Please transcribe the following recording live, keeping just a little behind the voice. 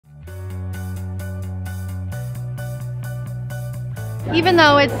Even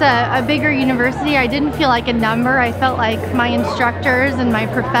though it's a bigger university, I didn't feel like a number. I felt like my instructors and my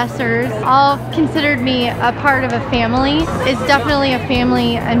professors all considered me a part of a family. It's definitely a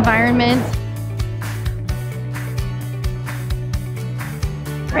family environment.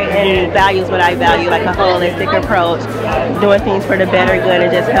 Creighton values what I value, like a holistic approach, doing things for the better good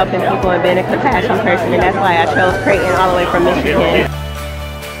and just helping people and being a compassionate person, and that's why I chose Creighton all the way from Michigan.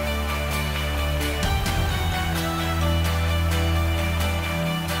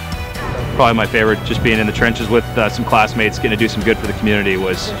 Probably my favorite, just being in the trenches with some classmates, getting to do some good for the community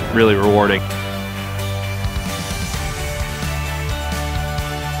was really rewarding.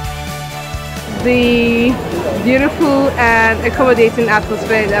 The beautiful and accommodating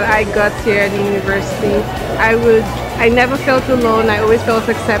atmosphere that I got here at the university. I never felt alone. I always felt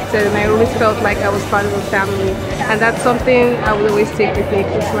accepted, and I always felt like I was part of a family. And that's something I will always take with me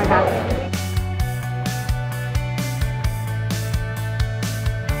close to my heart.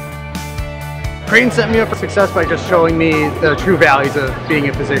 Creighton set me up for success by just showing me the true values of being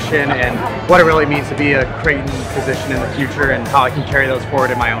a physician and what it really means to be a Creighton physician in the future and how I can carry those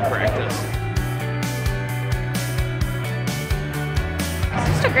forward in my own practice.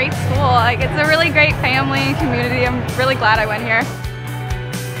 It's just a great school. Like, it's a really great family, community. I'm really glad I went here.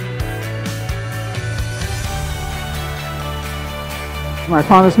 My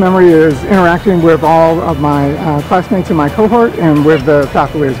fondest memory is interacting with all of my classmates in my cohort and with the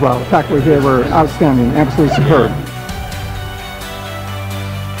faculty as well. The faculty here were outstanding, absolutely superb.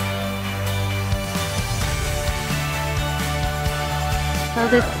 So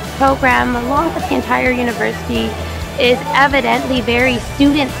this program, along with the entire university, is evidently very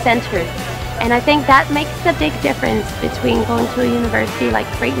student-centered. And I think that makes a big difference between going to a university like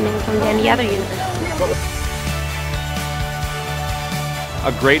Creighton and going to any other university.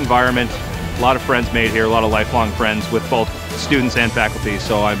 A great environment, a lot of friends made here, a lot of lifelong friends with both students and faculty,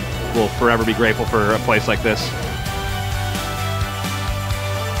 so I will forever be grateful for a place like this.